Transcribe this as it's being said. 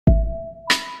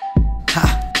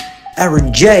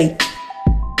Aaron J,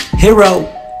 Hero,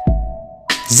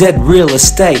 Zed Real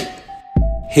Estate.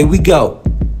 Here we go.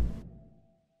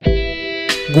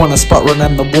 Want a spot right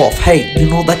on the Wharf? Hey, you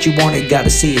know that you want it, gotta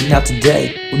see it now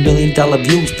today. With $1 million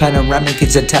views, Panoramic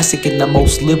is Zedtastic in the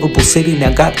most livable city.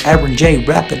 Now got Aaron J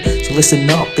rapping, so listen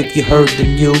up if you heard the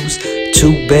news.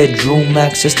 2-bedroom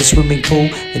max, just a swimming pool,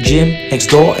 a gym next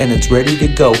door, and it's ready to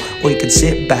go. Or you can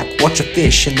sit back, watch a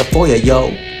fish in the foyer,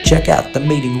 yo. Check out the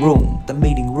meeting room, the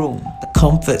meeting room. The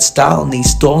comfort style in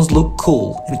these stores look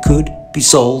cool and could be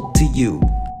sold to you.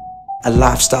 A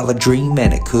lifestyle, a dream,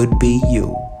 and it could be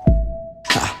you.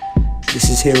 This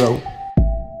is Hero,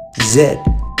 Zed,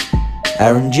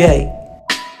 Aaron J.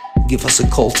 Give us a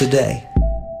call today.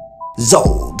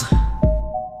 Zold.